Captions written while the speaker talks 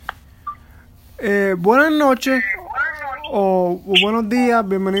Buenas noches o buenos días,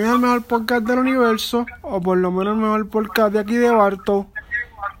 bienvenidos al mejor podcast del universo, o por lo menos el mejor podcast de aquí de Bartow.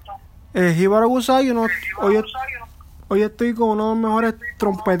 Jíbaro Gusay, hoy estoy con uno de los mejores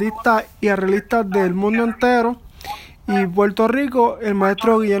trompetistas y arreglistas del mundo entero y Puerto Rico, el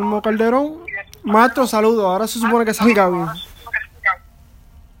maestro Guillermo Calderón. Maestro, saludos, ahora se supone que salga bien.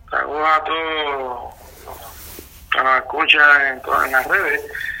 Saludos a todos que nos escuchan en todas las redes.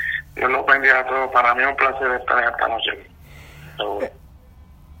 Dios los bendiga a todos. Para mí es un placer estar esta noche aquí.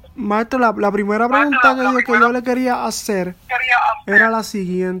 Maestro, la primera pregunta que yo le quería hacer era la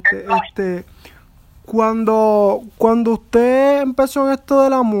siguiente. Cuando usted empezó en esto de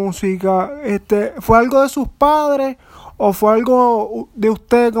la música, ¿fue algo de sus padres o fue algo de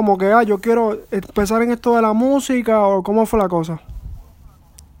usted como que, yo quiero empezar en esto de la música, o cómo fue la cosa?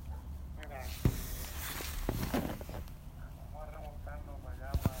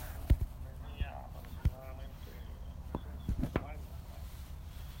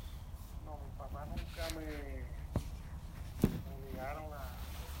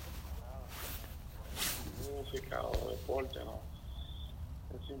 Música o deporte, ¿no?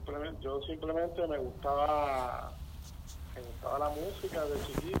 Yo simplemente me gustaba la música de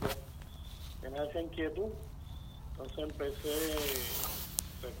chiquito, tenía esa inquietud. Entonces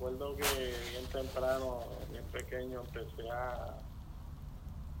recuerdo que bien temprano, bien pequeño, empecé a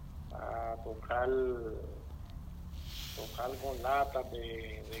tocar con latas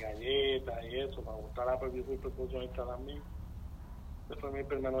de galletas y eso. Me gustaba la percusionista también. Ese fue mi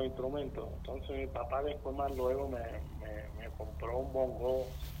primer instrumento. Entonces mi papá después más luego me compró un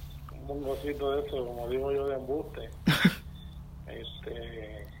bongocito de eso, como digo yo, de embuste,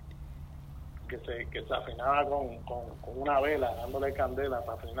 que se afinaba con una vela, dándole candela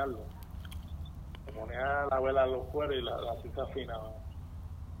para afinarlo. Se ponía la vela en los cueros y así se afinaba.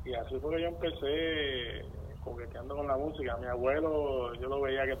 Y así fue que yo empecé coqueteando con la música. Mi abuelo, yo lo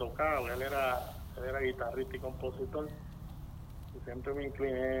veía que tocaba, él era guitarrista y compositor. Y siempre me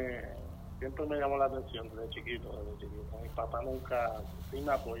incliné, siempre me llamó la atención desde chiquito. Mi papá nunca, sí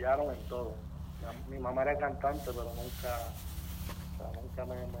me apoyaron en todo. Mi mamá era cantante, pero nunca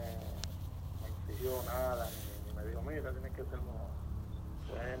me exigió nada, ni me dijo, mira, tienes que ser mejor.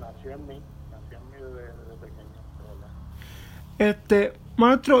 Pues nació en mí desde pequeño, ¿verdad?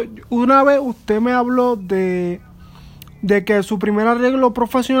 Maestro, una vez usted me habló de que su primer arreglo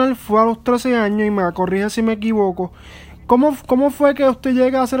profesional fue a los 13 años, y me corrige si me equivoco. ¿Cómo fue que usted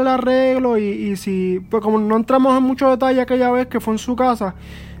llega a hacer el arreglo? Y si, pues como no entramos en mucho detalle aquella vez que fue en su casa,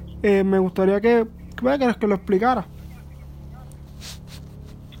 me gustaría que lo explicara.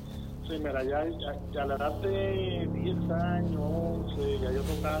 Sí, mira, ya a la edad de 10 años, 11, ya yo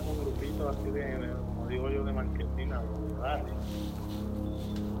tocaba con grupitos así como digo yo, de marquesina, de barrio.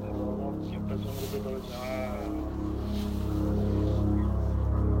 Luego empezó un grupito que se llama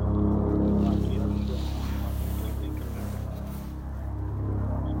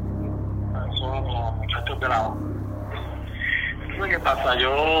muchachos de la. Entonces, ¿qué pasa?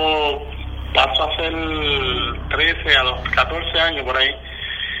 Yo paso a ser 13, a los 14 años por ahí,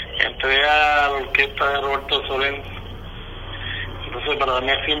 entré a la orquesta de Roberto Soler. Entonces, para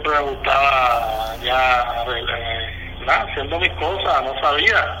mí siempre me gustaba ya haciendo mis cosas, no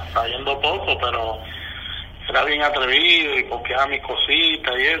sabía, sabiendo poco, pero era bien atrevido y copiaba mis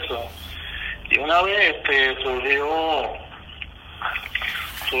cositas y eso. Y una vez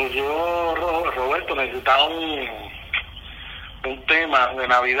surgió Roberto, necesitaba un tema de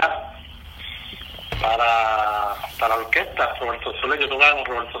Navidad para la orquesta. Roberto Soler, yo tocaba con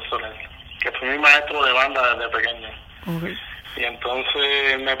Roberto Soler, que fue mi maestro de banda desde pequeño. Okay. Y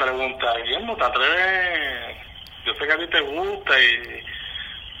entonces me pregunta, Guillermo, ¿te atreves? Yo sé que a ti te gusta y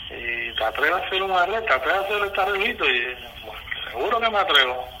te atreves a hacer un arreglo, te atreves a hacer este arreglito. Y bueno, seguro que me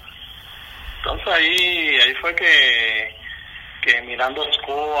atrevo. Entonces ahí fue que mirando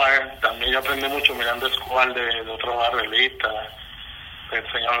Escucha, también yo aprendí mucho mirando Escucha de otros arreglistas,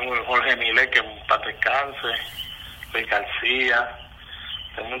 el señor Jorge Milé, que para descanse, Luis García,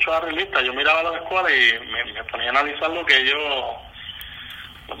 de muchos arreglistas. Yo miraba las escuelas y me ponía a analizar lo que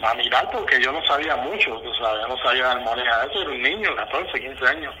a mirar, porque yo no sabía mucho, tú sabes, yo no sabía de armonía, eso era un niño, 14, 15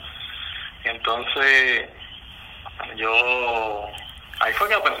 años. Y entonces ahí fue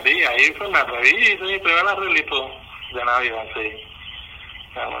que aprendí, me atreví y hice mi primer arreglito de Navidad, sí.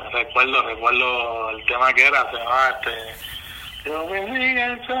 Recuerdo el tema que era, se llamaba Yo bendiga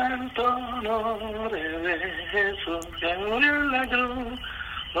el santo nombre de Jesús, que murió en la cruz,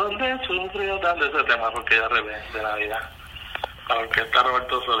 donde sufrió tanto. Ese tema porque ya de Navidad, para la orquesta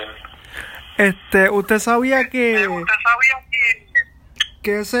Roberto Soler. Usted sabía que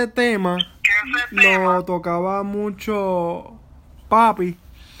ese tema lo tocaba mucho papi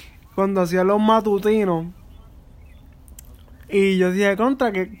cuando hacía los matutinos. Y yo dije,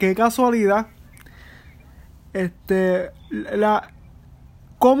 contra, qué casualidad.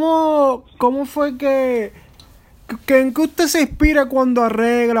 ¿Cómo fue en qué usted se inspira cuando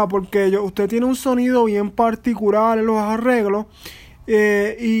arregla? Porque usted tiene un sonido bien particular en los arreglos.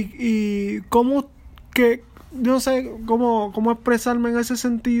 Y cómo que no sé cómo expresarme en ese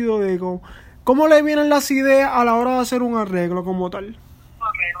sentido de cómo le vienen las ideas a la hora de hacer un arreglo como tal.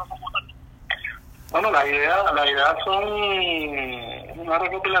 Bueno, las ideas son una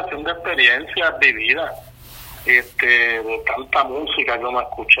recopilación de experiencias vividas, de tanta música que uno ha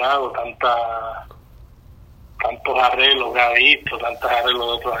escuchado, tantos arreglos que ha visto, tantos arreglos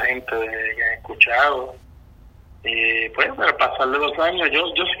de otra gente que ha escuchado. Y pues, al pasar de los años, yo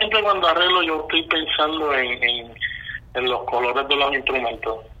siempre cuando arreglo, yo estoy pensando en los colores de los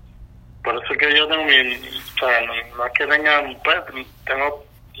instrumentos. Por eso es que yo tengo o sea, no es que tengan, pues,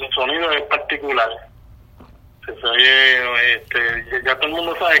 el sonido es particular. Se oye, ya todo el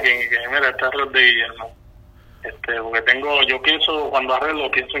mundo sabe que mira, este arreglo es de Guillermo. Porque yo pienso, cuando arreglo,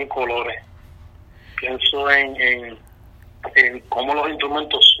 pienso en colores. Pienso en cómo los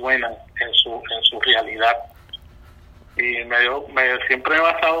instrumentos suenan en su realidad. Y siempre he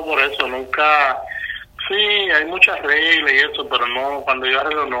basado por eso. Nunca, sí, hay muchas reglas y eso, pero no, cuando yo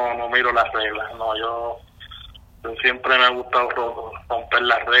arreglo no miro las reglas. No, yo siempre me ha gustado romper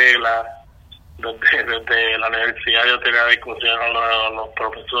las reglas. Desde la universidad yo tenía discusiones con los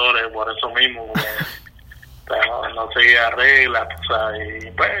profesores por eso mismo, porque no seguía reglas, o sea,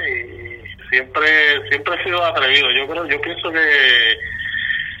 y pues siempre he sido atrevido. Yo pienso que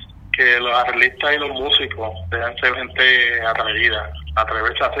los arreglistas y los músicos deben ser gente atrevida,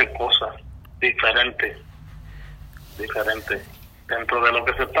 atreverse a hacer cosas diferentes dentro de lo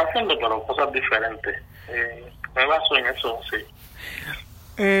que se está haciendo, pero cosas diferentes. Me baso en eso, sí.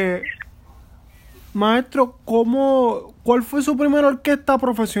 Maestro, ¿cuál fue su primera orquesta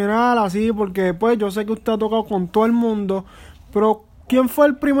profesional así? Porque pues yo sé que usted ha tocado con todo el mundo, pero ¿quién fue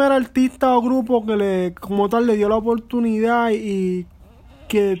el primer artista o grupo que como tal le dio la oportunidad y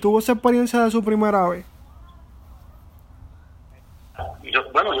que tuvo esa experiencia de su primera vez? Yo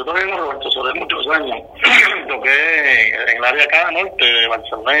toqué con Roberto Soler muchos años. Toqué en el área acá norte, de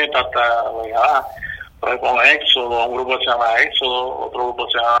Barceloneta hasta Guayabá. Toqué con Éxodo, un grupo que se llama Éxodo, otro grupo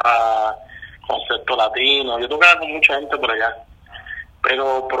que se llama Concepto Latino. Yo tocaba con mucha gente por allá,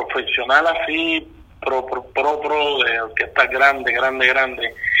 pero profesional así, pro de orquesta grande.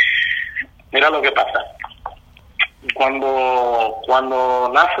 Mira lo que pasa.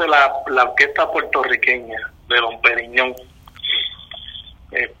 Cuando nace la orquesta puertorriqueña de Don Periñón,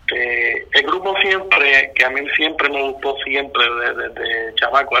 el grupo siempre, que a mí siempre me gustó siempre desde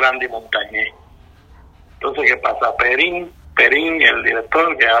chamaco, era Andy Montañez. Entonces, ¿qué pasa? Perín, el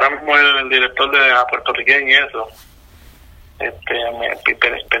director, que ahora mismo es el director de la puertorriqueña y eso,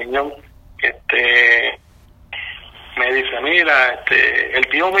 Periñón, me dice, mira, el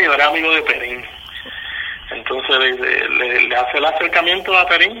tío mío era amigo de Perín. Entonces le hace el acercamiento a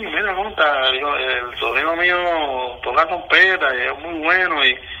Perín, mira, el sobrino mío toca trompeta y es muy bueno,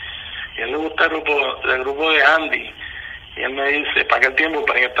 y a él le gusta el grupo de Andy. Y él me dice, para aquel tiempo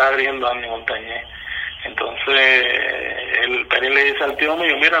Perín estaba dirigiendo a Andy Montañez. Entonces el Perín le dice al tío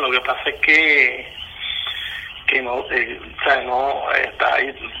mío, mira, lo que pasa es que no, o sea, no está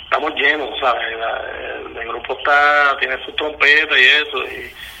ahí, estamos llenos, ¿sabes? El grupo tiene su trompeta y eso,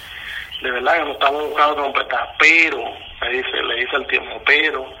 y de verdad que no estamos buscando trompetas, pero le dice al tío,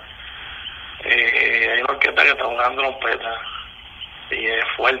 pero hay una orquesta que está buscando trompetas y es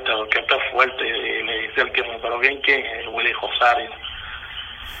fuerte, la orquesta es fuerte, y le dice al tío, pero ¿quién? El Willy Rosario.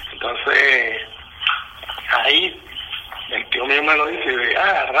 Entonces ahí el tío mío me lo dice,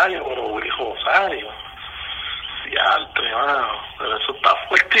 rayo, pero Willy Rosario, pero eso está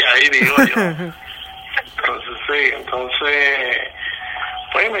fuerte ahí, digo yo. Entonces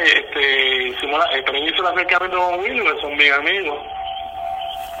pues hizo el acercamiento con Willy, que son mis amigos,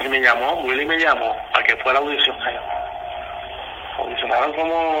 y Willy me llamó para que fuera a audicionar. Audicionaron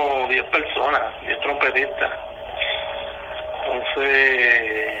como 10 personas, 10 trompetistas.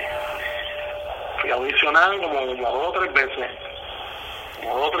 Entonces fui a audicionar como 2 o 3 veces,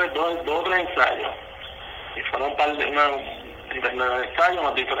 como 2 o 3 ensayos, y fueron diferentes ensayos,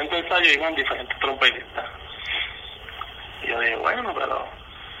 más diferentes ensayos, iban diferentes trompetistas. Y yo dije, bueno, pero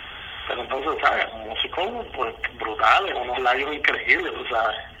entonces, ¿sabes? Músicos pues brutales, unos labios increíbles, tú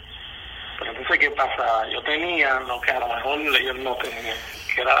sabes. Pero entonces, ¿qué pasa? Yo tenía lo que a lo mejor ellos no tenían,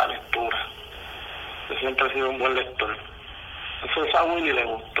 que era la lectura. Yo siempre he sido un buen lector. Entonces a Willy le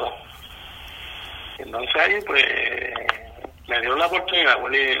gustó. Entonces ahí pues me dio la oportunidad,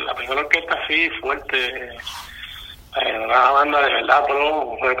 Willy, la primera orquesta así fuerte, una banda de verdad,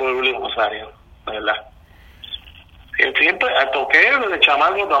 pero fue por Willy Rosario, de verdad. Siempre toqué, desde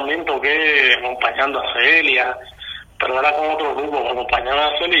chamaco también toqué acompañando a Celia, pero era con otro grupo, acompañaba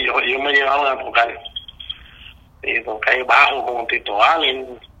a Celia y ellos me llevaban a tocar. Y toqué bajo con Tito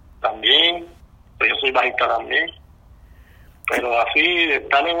Allen también, pues yo soy bajista también. Pero así,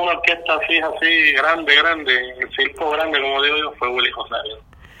 estar en una orquesta así, grande, el circo grande, como digo yo, fue Willy Rosario.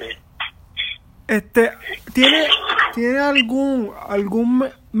 Sí. ¿Tiene algún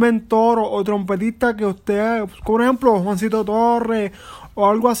mentor o trompetista que usted, por ejemplo, Juancito Torres, o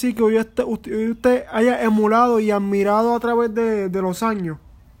algo así que usted haya emulado y admirado a través de los años?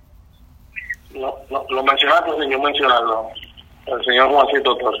 No, lo mencionaste sin yo mencionarlo, el señor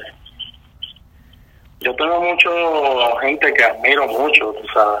Juancito Torres. Yo tengo gente que admiro mucho, tú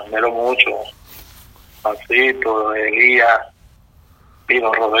sabes, Juancito, Elías,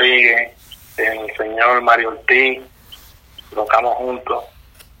 Pino Rodríguez, el señor Mario Ortiz, tocamos juntos.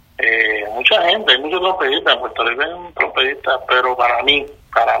 Mucha gente, hay muchos trompetistas, en Puerto Rico hay un trompetista, pero para mí,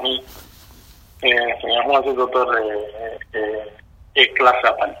 el señor Juancito Torres es clase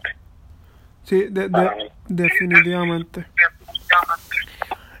aparte. Sí, definitivamente.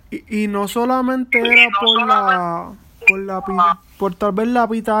 Y no solamente era por tal vez la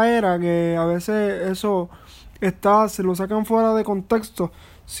pitaera, que a veces eso se lo sacan fuera de contexto,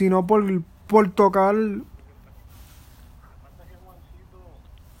 sino por tocar.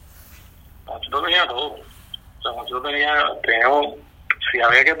 Juancito tenía todo. O sea, Juancito tenía, si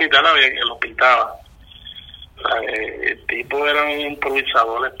había que pitar, lo pitaba. O sea, el tipo era un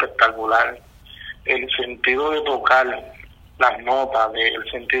improvisador espectacular. El sentido de tocar las notas,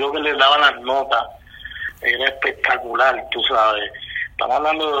 el sentido que le daban las notas, era espectacular, tú sabes. Estamos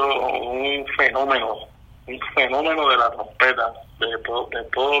hablando de un fenómeno de la trompeta, de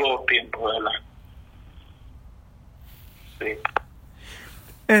todos los tiempos, ¿verdad? Sí.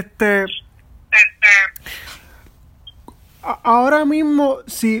 Ahora mismo,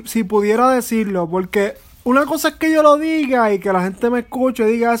 si pudiera decirlo, porque una cosa es que yo lo diga y que la gente me escuche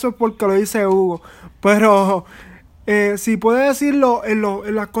y diga eso es porque lo dice Hugo, pero si puede decirlo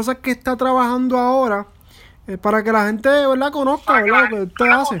en las cosas que está trabajando ahora, para que la gente, ¿verdad?, conozca, ¿verdad?, lo que usted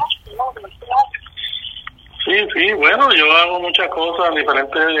hace. Sí, bueno, yo hago muchas cosas en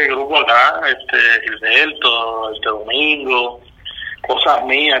diferentes grupos acá, Gilberto, Domingo, cosas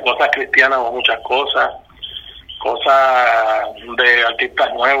mías, cosas cristianas o muchas cosas de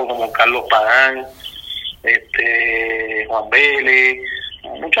artistas nuevos como Carlos Pagán, Juan Vélez,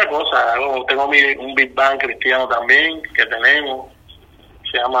 muchas cosas. Tengo un Big Band cristiano también que tenemos,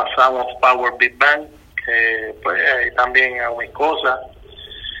 se llama Sound of Power Big Band, que pues ahí también hago mis cosas.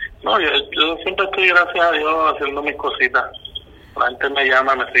 No, yo siempre estoy, gracias a Dios, haciendo mis cositas. La gente me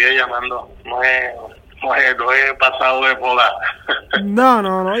llama, me sigue llamando. No he pasado de moda.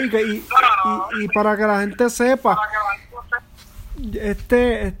 No, y para que la gente sepa,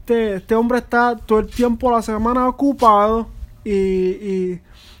 este hombre está todo el tiempo la semana ocupado y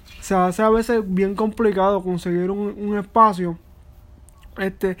se hace a veces bien complicado conseguir un espacio.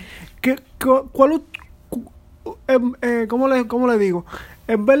 ¿Cómo le digo?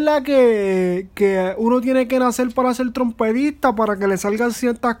 ¿Es verdad que uno tiene que nacer para ser trompetista, para que le salgan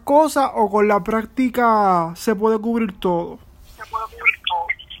ciertas cosas, o con la práctica se puede cubrir todo?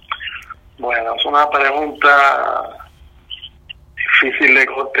 Bueno, es una pregunta difícil de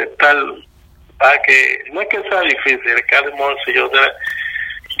contestar. Que no es que sea difícil, es que si yo te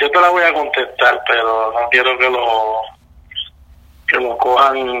la voy a contestar, pero no quiero que lo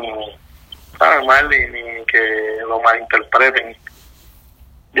cojan mal ni que lo malinterpreten.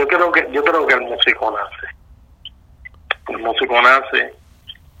 Yo creo que el músico nace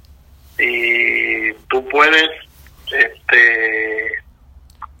y tú puedes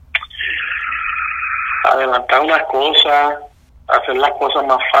adelantar unas cosas, hacer las cosas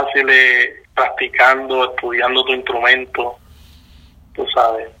más fáciles practicando, estudiando tu instrumento, tú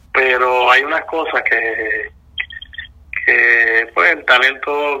sabes, pero hay unas cosas que pues el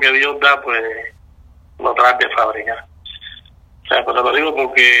talento que Dios da, pues lo trata de fabricar. O sea, pero lo digo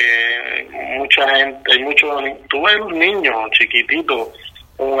porque mucha gente, tú ves un niño chiquitito,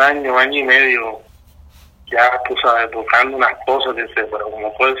 1 año, 1 año y medio, ya tú sabes, tocando unas cosas, dices, pero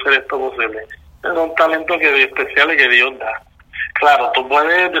 ¿cómo puede ser esto posible? Es un talento especial que Dios da. Claro, tú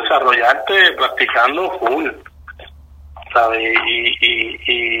puedes desarrollarte practicando full, ¿sabes?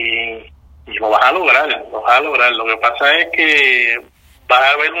 Y lo vas a lograr. Lo que pasa es que vas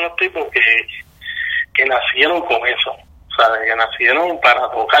a ver unos tipos que nacieron con eso, ¿sabes? Que nacieron para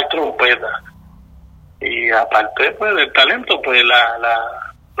tocar trompeta. Y aparte pues del talento, pues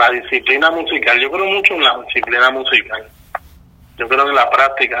la disciplina musical. Yo creo mucho en la disciplina musical. Yo creo en la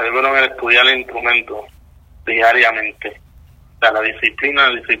práctica, yo creo en el estudiar el instrumento diariamente. O sea, la disciplina,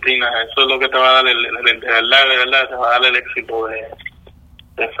 eso es lo que te va a dar de verdad, te va a dar el éxito de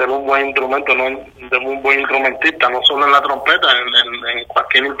ser un buen instrumento, no de un buen instrumentista, no solo en la trompeta, en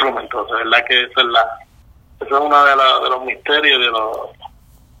cualquier instrumento. O sea, verdad que esa es una de los misterios,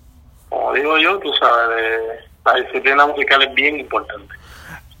 como digo yo, tú sabes, la disciplina musical es bien importante.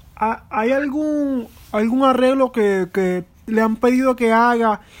 ¿Hay algún arreglo que le han pedido que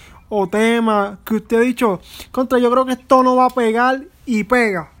haga o tema que usted ha dicho, contra, yo creo que esto no va a pegar y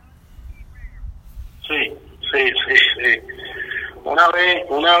pega? Sí. Una vez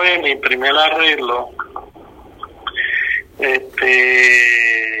mi primer arreglo,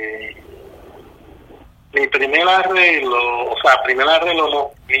 mi primer arreglo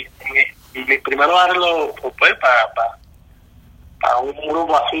no, mi primer arreglo fue para un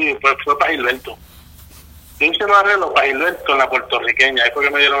grupo así, pues fue para Gilberto. Yo hice un arreglo para Gilberto en la puertorriqueña, ahí fue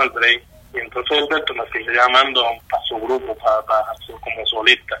que me dieron el break. Y entonces Gilberto me siguió llamando para su grupo, como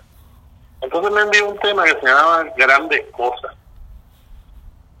solista. Entonces me envió un tema que se llamaba Grandes Cosas.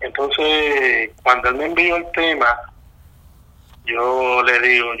 Entonces, cuando él me envió el tema, yo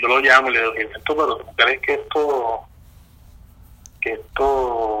lo llamo y le digo, Gilberto, pero ¿tú crees que esto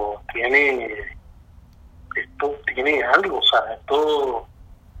tiene algo? O sea, esto...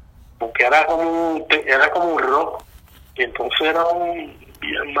 porque era como un rock, y entonces era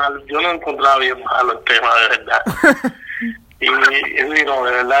bien malo. Yo no encontraba bien malo el tema, de verdad. y no,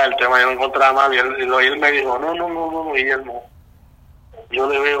 de verdad, el tema yo no encontraba mal, y él me dijo, no, Guillermo, yo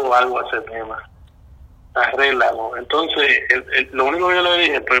le veo algo a ese tema, arréglalo. Entonces, lo único que yo le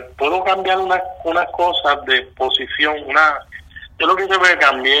dije, pues puedo cambiar unas cosas de posición, yo lo que hice fue que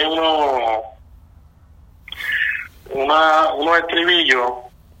cambié unos estribillos,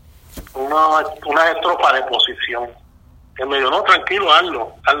 una estrofa de posición. Él me dijo, no, tranquilo,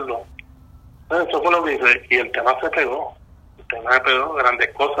 hazlo. Entonces, eso fue lo que hice, y el tema se pegó. Grandes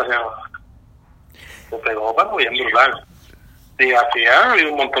Cosas se pegó, pero bien brutal. Y así ha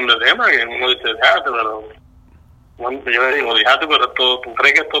habido un montón de temas que uno dice, pero bueno, yo le digo, pero ¿tú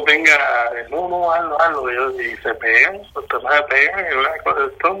crees que esto tenga? No, hazlo. Y se pegan, los temas se pegan, esto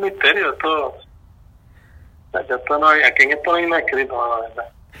es un misterio, esto no hay, aquí en esto no hay nada escrito, la verdad.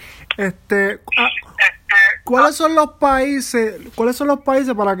 ¿Cuáles son los países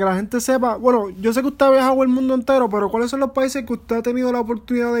para que la gente sepa? Bueno, yo sé que usted ha viajado el mundo entero, pero ¿cuáles son los países que usted ha tenido la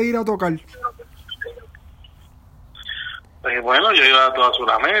oportunidad de ir a tocar? Pues bueno, yo he ido a toda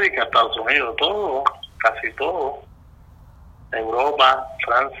Sudamérica, Estados Unidos, todo, casi todo. Europa,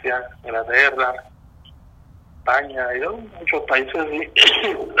 Francia, Inglaterra, España, he ido a muchos países, sí.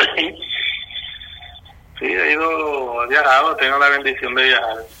 Sí, he viajado, tengo la bendición de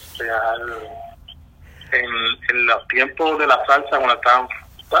viajar en los tiempos de la salsa, cuando estaban,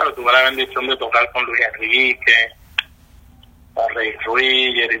 claro, tuve la bendición de tocar con Luis Enrique, con Rey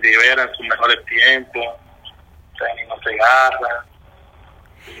Ruiz, Jerry Rivera en sus mejores tiempos, Nino Segarra,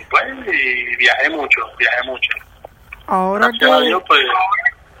 y pues y viajé mucho. Ahora gracias a Dios, pues.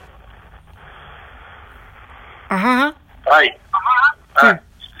 Ajá. Ay. Sí.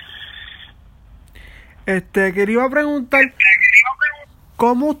 Quería preguntar,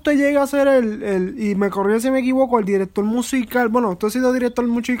 ¿cómo usted llega a ser y me corrió si me equivoco, el director musical? Bueno, usted ha sido director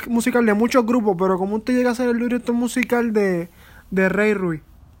musical de muchos grupos, pero ¿cómo usted llega a ser el director musical de Rey Ruiz?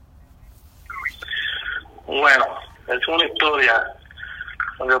 Bueno, es una historia.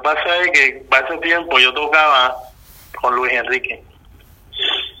 Lo que pasa es que hace tiempo yo tocaba con Luis Enrique.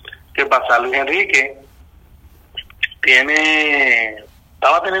 ¿Qué pasa? Luis Enrique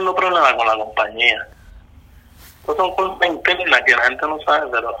estaba teniendo problemas con la compañía. Estas son cosas internas que la gente no sabe,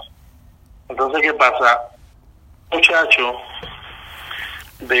 pero entonces ¿qué pasa? Un muchacho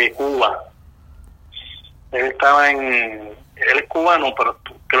de Cuba, él es cubano, pero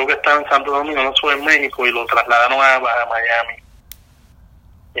creo que estaba en Santo Domingo, no fue en México, y lo trasladaron a Miami.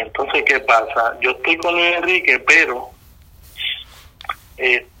 Y entonces ¿qué pasa? Yo estoy con Luis Enrique, pero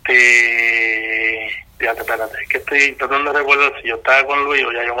espérate, es que estoy tratando de recordar si yo estaba con Luis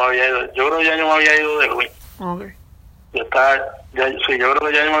o ya yo me había ido. Yo creo que ya yo me había ido de Luis. Okay. Yo creo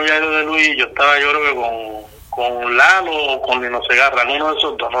que ya yo me había ido de Luis. Yo creo que con Lalo o con Nino Segarra, uno de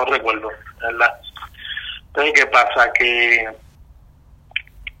esos dos, no recuerdo, ¿verdad? Entonces, ¿qué pasa? Que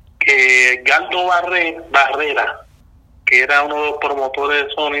Galdo Barrera, que era uno de los promotores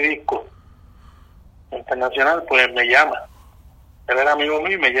de Sony Disco Internacional, pues me llama. Él era amigo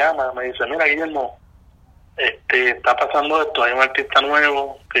mío y me llama, me dice, mira, Guillermo, está pasando esto, hay un artista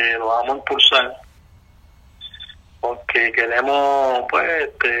nuevo que lo vamos a impulsar, porque queremos, pues,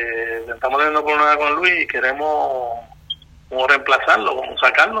 estamos teniendo problemas con Luis y queremos como reemplazarlo, como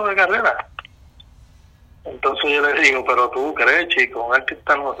sacarlo de carrera. Entonces yo le digo, pero tú crees, chico, un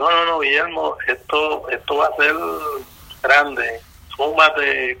artista no, Guillermo, esto va a ser grande,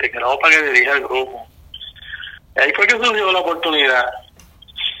 fúmate, te queremos para que dirija el grupo. Y ahí fue que surgió la oportunidad.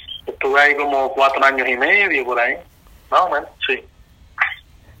 Estuve ahí como 4 años y medio por ahí, más o menos, sí.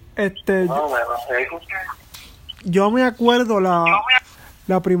 Más o menos. Yo me acuerdo la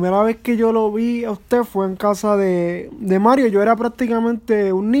primera vez que yo lo vi a usted fue en casa de Mario. Yo era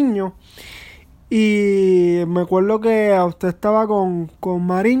prácticamente un niño. Y me acuerdo que usted estaba con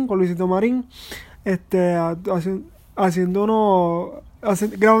Marín, con Luisito Marín,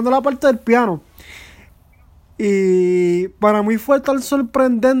 grabando la parte del piano. Y para mí fue tan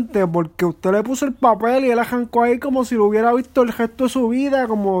sorprendente porque usted le puso el papel y él arrancó ahí como si lo hubiera visto el gesto de su vida,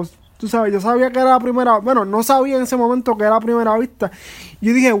 como, tú sabes, yo sabía que era la primera, bueno, no sabía en ese momento que era la primera vista.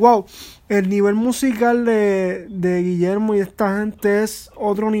 Yo dije, wow, el nivel musical de Guillermo y esta gente es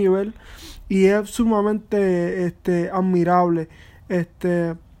otro nivel. Y es sumamente admirable.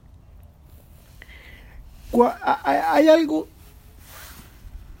 ¿Hay algo?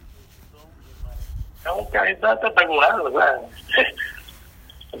 Es un pianista espectacular, ¿verdad?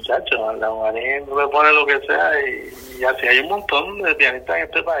 Muchachos, la Marín le pone lo que sea y así hay un montón de pianistas en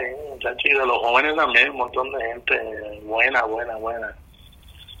este país, muchachos, y de los jóvenes también, un montón de gente buena.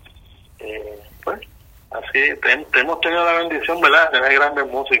 Pues, así, hemos tenido la bendición, ¿verdad?, de tener grandes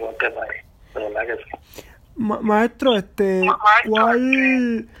músicos en este país. De verdad que sí. Maestro,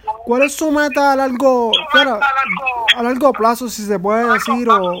 ¿cuál es su meta a largo plazo, si se puede decir?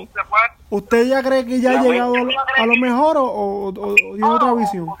 ¿O usted ya cree que ya ha llegado a lo mejor o tiene otra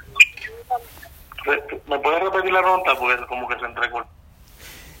visión? ¿Me puede repetir la pregunta? Porque como que se entrecorta.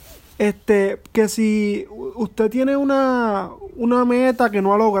 Que si usted tiene una meta que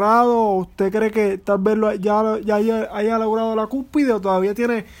no ha logrado, o usted cree que tal vez ya haya logrado la cúspide, o todavía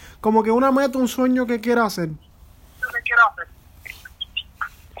tiene como que una meta, un sueño que quiera hacer.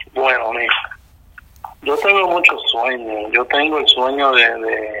 Bueno, mira, yo tengo muchos sueños. Yo tengo el sueño del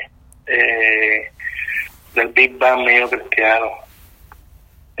Big Bang mío cristiano.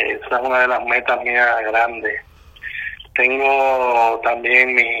 Esa es una de las metas mías grandes. Tengo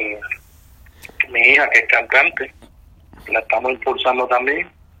también mi hija, que es cantante, la estamos impulsando también.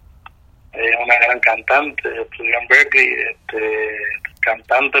 Es una gran cantante, estudió en Berkeley,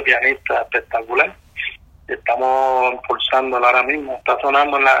 cantante, pianista espectacular. Estamos impulsándola ahora mismo, está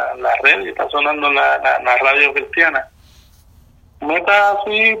sonando en la red y está sonando en la radio cristiana. Meta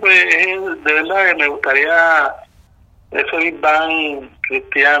así, pues, de verdad que me gustaría ese Big Bang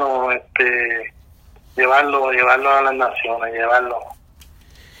cristiano, llevarlo a las naciones, llevarlo,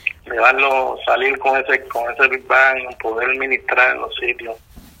 salir con ese Big Bang, poder ministrar en los sitios.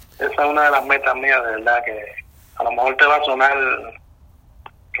 Esa es una de las metas mías, de verdad, que a lo mejor te va a sonar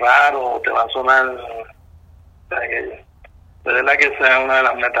raro, te va a sonar, de verdad que esa es una de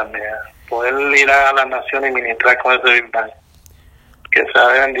las metas mías, poder ir a las naciones y ministrar con ese Big Bang, que sea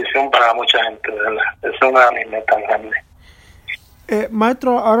de bendición para mucha gente, de verdad. Esa es una de mis metas grandes.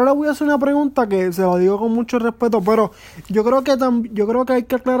 Maestro, ahora le voy a hacer una pregunta que se lo digo con mucho respeto, pero yo creo que hay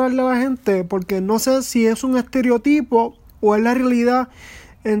que aclararle a la gente, porque no sé si es un estereotipo o es la realidad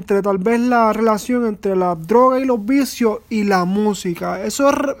entre tal vez la relación entre la droga y los vicios y la música. ¿Eso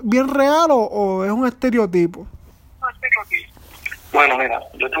es bien real o es un estereotipo? Bueno, mira,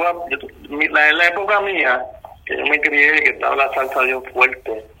 en la época mía, que yo me crié, que estaba la salsa bien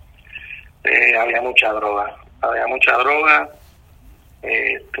fuerte, había mucha droga.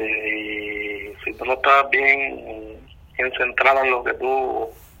 Y si tú no estabas bien centrado en lo que tú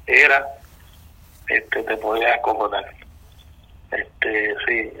eras, te podías acogotar.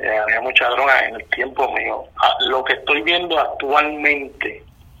 Sí, había mucha droga en el tiempo mío. Lo que estoy viendo actualmente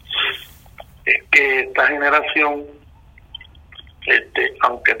es que esta generación,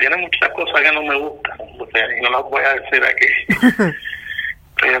 aunque tiene muchas cosas que no me gustan, y no las voy a decir aquí,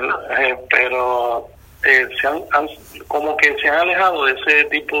 pero como que se han alejado de ese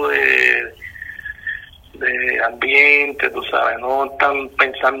tipo de ambiente, tú sabes, no están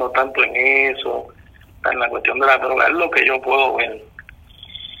pensando tanto en eso, en la cuestión de la droga. Es lo que yo puedo ver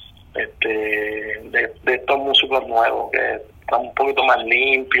de estos músicos nuevos, que están un poquito más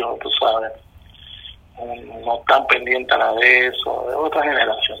limpios, tú sabes, no están pendientes a nada de eso, de otra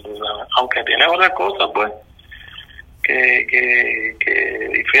generación, tú sabes, aunque tiene otras cosas, pues, que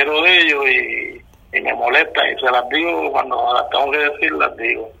difiero de ellos y me molesta, y se las digo cuando las tengo que decir, las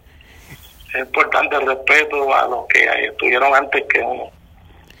digo. Es importante el respeto a los que estuvieron antes que uno.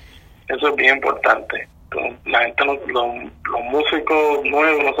 Eso es bien importante. La gente, los músicos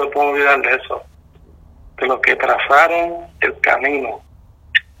nuevos no se pueden olvidar de eso, de los que trazaron el camino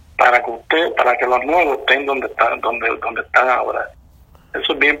para que los nuevos estén donde están ahora.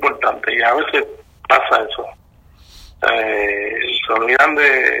 Eso es bien importante y a veces pasa eso. Se olvidan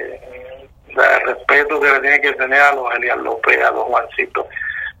del respeto que le tienen que tener a los Elías López, a los Juancitos,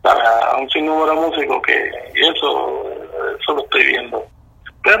 a un sinnúmero de músicos y eso lo estoy viendo.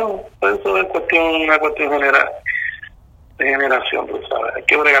 Pero eso es una cuestión de generación, tú sabes, hay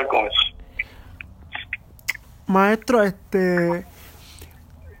que bregar con eso. Maestro,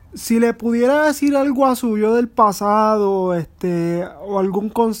 si le pudiera decir algo a su yo del pasado, o algún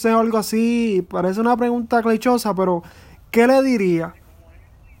consejo, algo así, parece una pregunta clichosa, pero ¿qué le diría?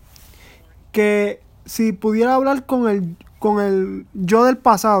 Que si pudiera hablar con el yo del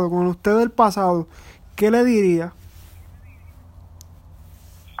pasado, con usted del pasado, ¿qué le diría?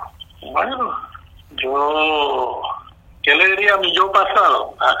 Bueno, ¿qué le diría a mi yo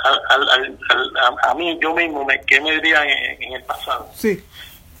pasado? A mí, yo mismo, ¿qué me diría en el pasado? Sí.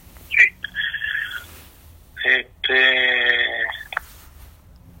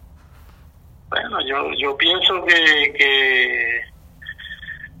 Bueno, yo pienso que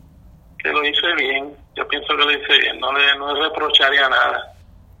lo hice bien. Yo pienso que lo hice bien. No le reprocharía nada.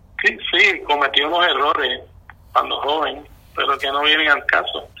 Sí, cometí unos errores cuando joven, pero que no vienen al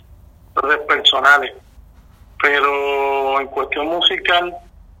caso. Errores personales. Pero en cuestión musical,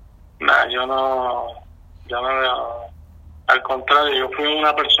 nada, yo no, al contrario, yo fui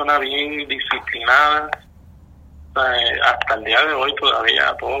una persona bien disciplinada. Hasta el día de hoy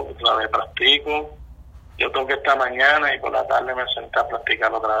todavía practico. Yo toqué esta mañana y por la tarde me senté a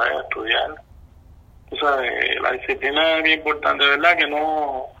practicar otra vez, a estudiar. Tú sabes, la disciplina es bien importante, ¿verdad? Que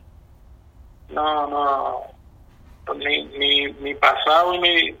mi pasado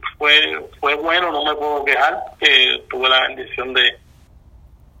fue bueno, no me puedo quejar, que tuve la bendición de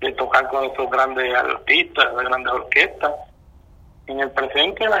tocar con estos grandes artistas, de grandes orquestas. En el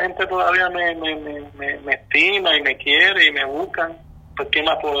presente la gente todavía me estima y me quiere y me buscan. Pues ¿qué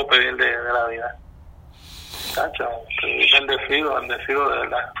más puedo pedir de la vida? Cacho, estoy bendecido de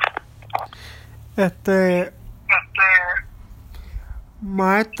verdad.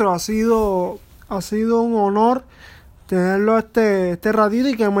 Maestro, ha sido un honor tenerlo este ratito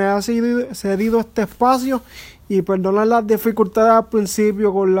y que me haya cedido este espacio, y perdonar las dificultades al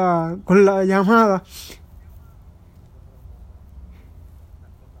principio con la llamada.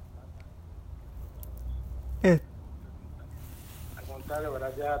 Al contrario,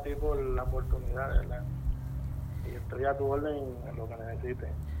 gracias a ti por la oportunidad, ¿verdad? Y estoy a tu orden en lo que necesites.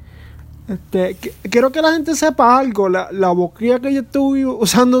 Quiero que la gente sepa algo. La boquilla que yo estoy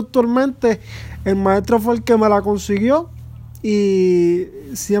usando actualmente, el maestro fue el que me la consiguió, y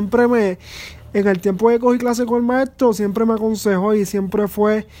siempre en el tiempo que cogí clase con el maestro, siempre me aconsejó y siempre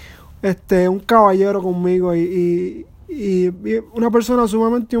fue un caballero conmigo y una persona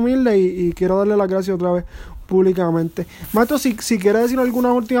sumamente humilde, y quiero darle las gracias otra vez públicamente. Maestro, si quiere decir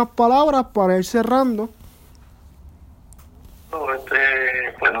algunas últimas palabras para ir cerrando.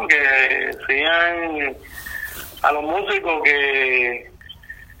 Bueno, que sigan a los músicos, que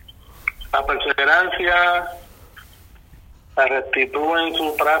la perseverancia, la rectitud en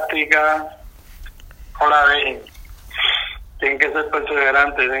su práctica, no la dejen. Tienen que ser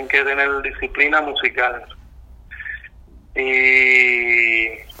perseverantes, tienen que tener disciplina musical. Y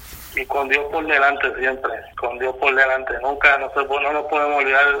con Dios por delante siempre, con Dios por delante. Nunca, no nos podemos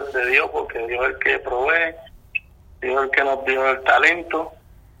olvidar de Dios, porque Dios es el que provee, Dios es el que nos dio el talento,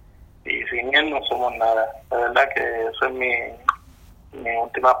 y sin Él no somos nada. De verdad que eso es mi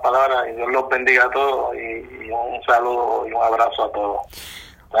última palabra, y Dios los bendiga a todos, y un saludo y un abrazo a todos.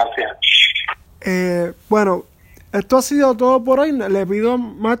 Gracias. Bueno, esto ha sido todo por hoy. Le pido,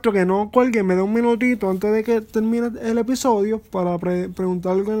 maestro, que no cuelgue, me dé un minutito antes de que termine el episodio para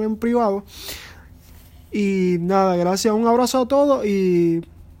preguntar algo en privado. Y nada, gracias, un abrazo a todos y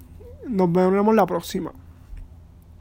nos veremos la próxima.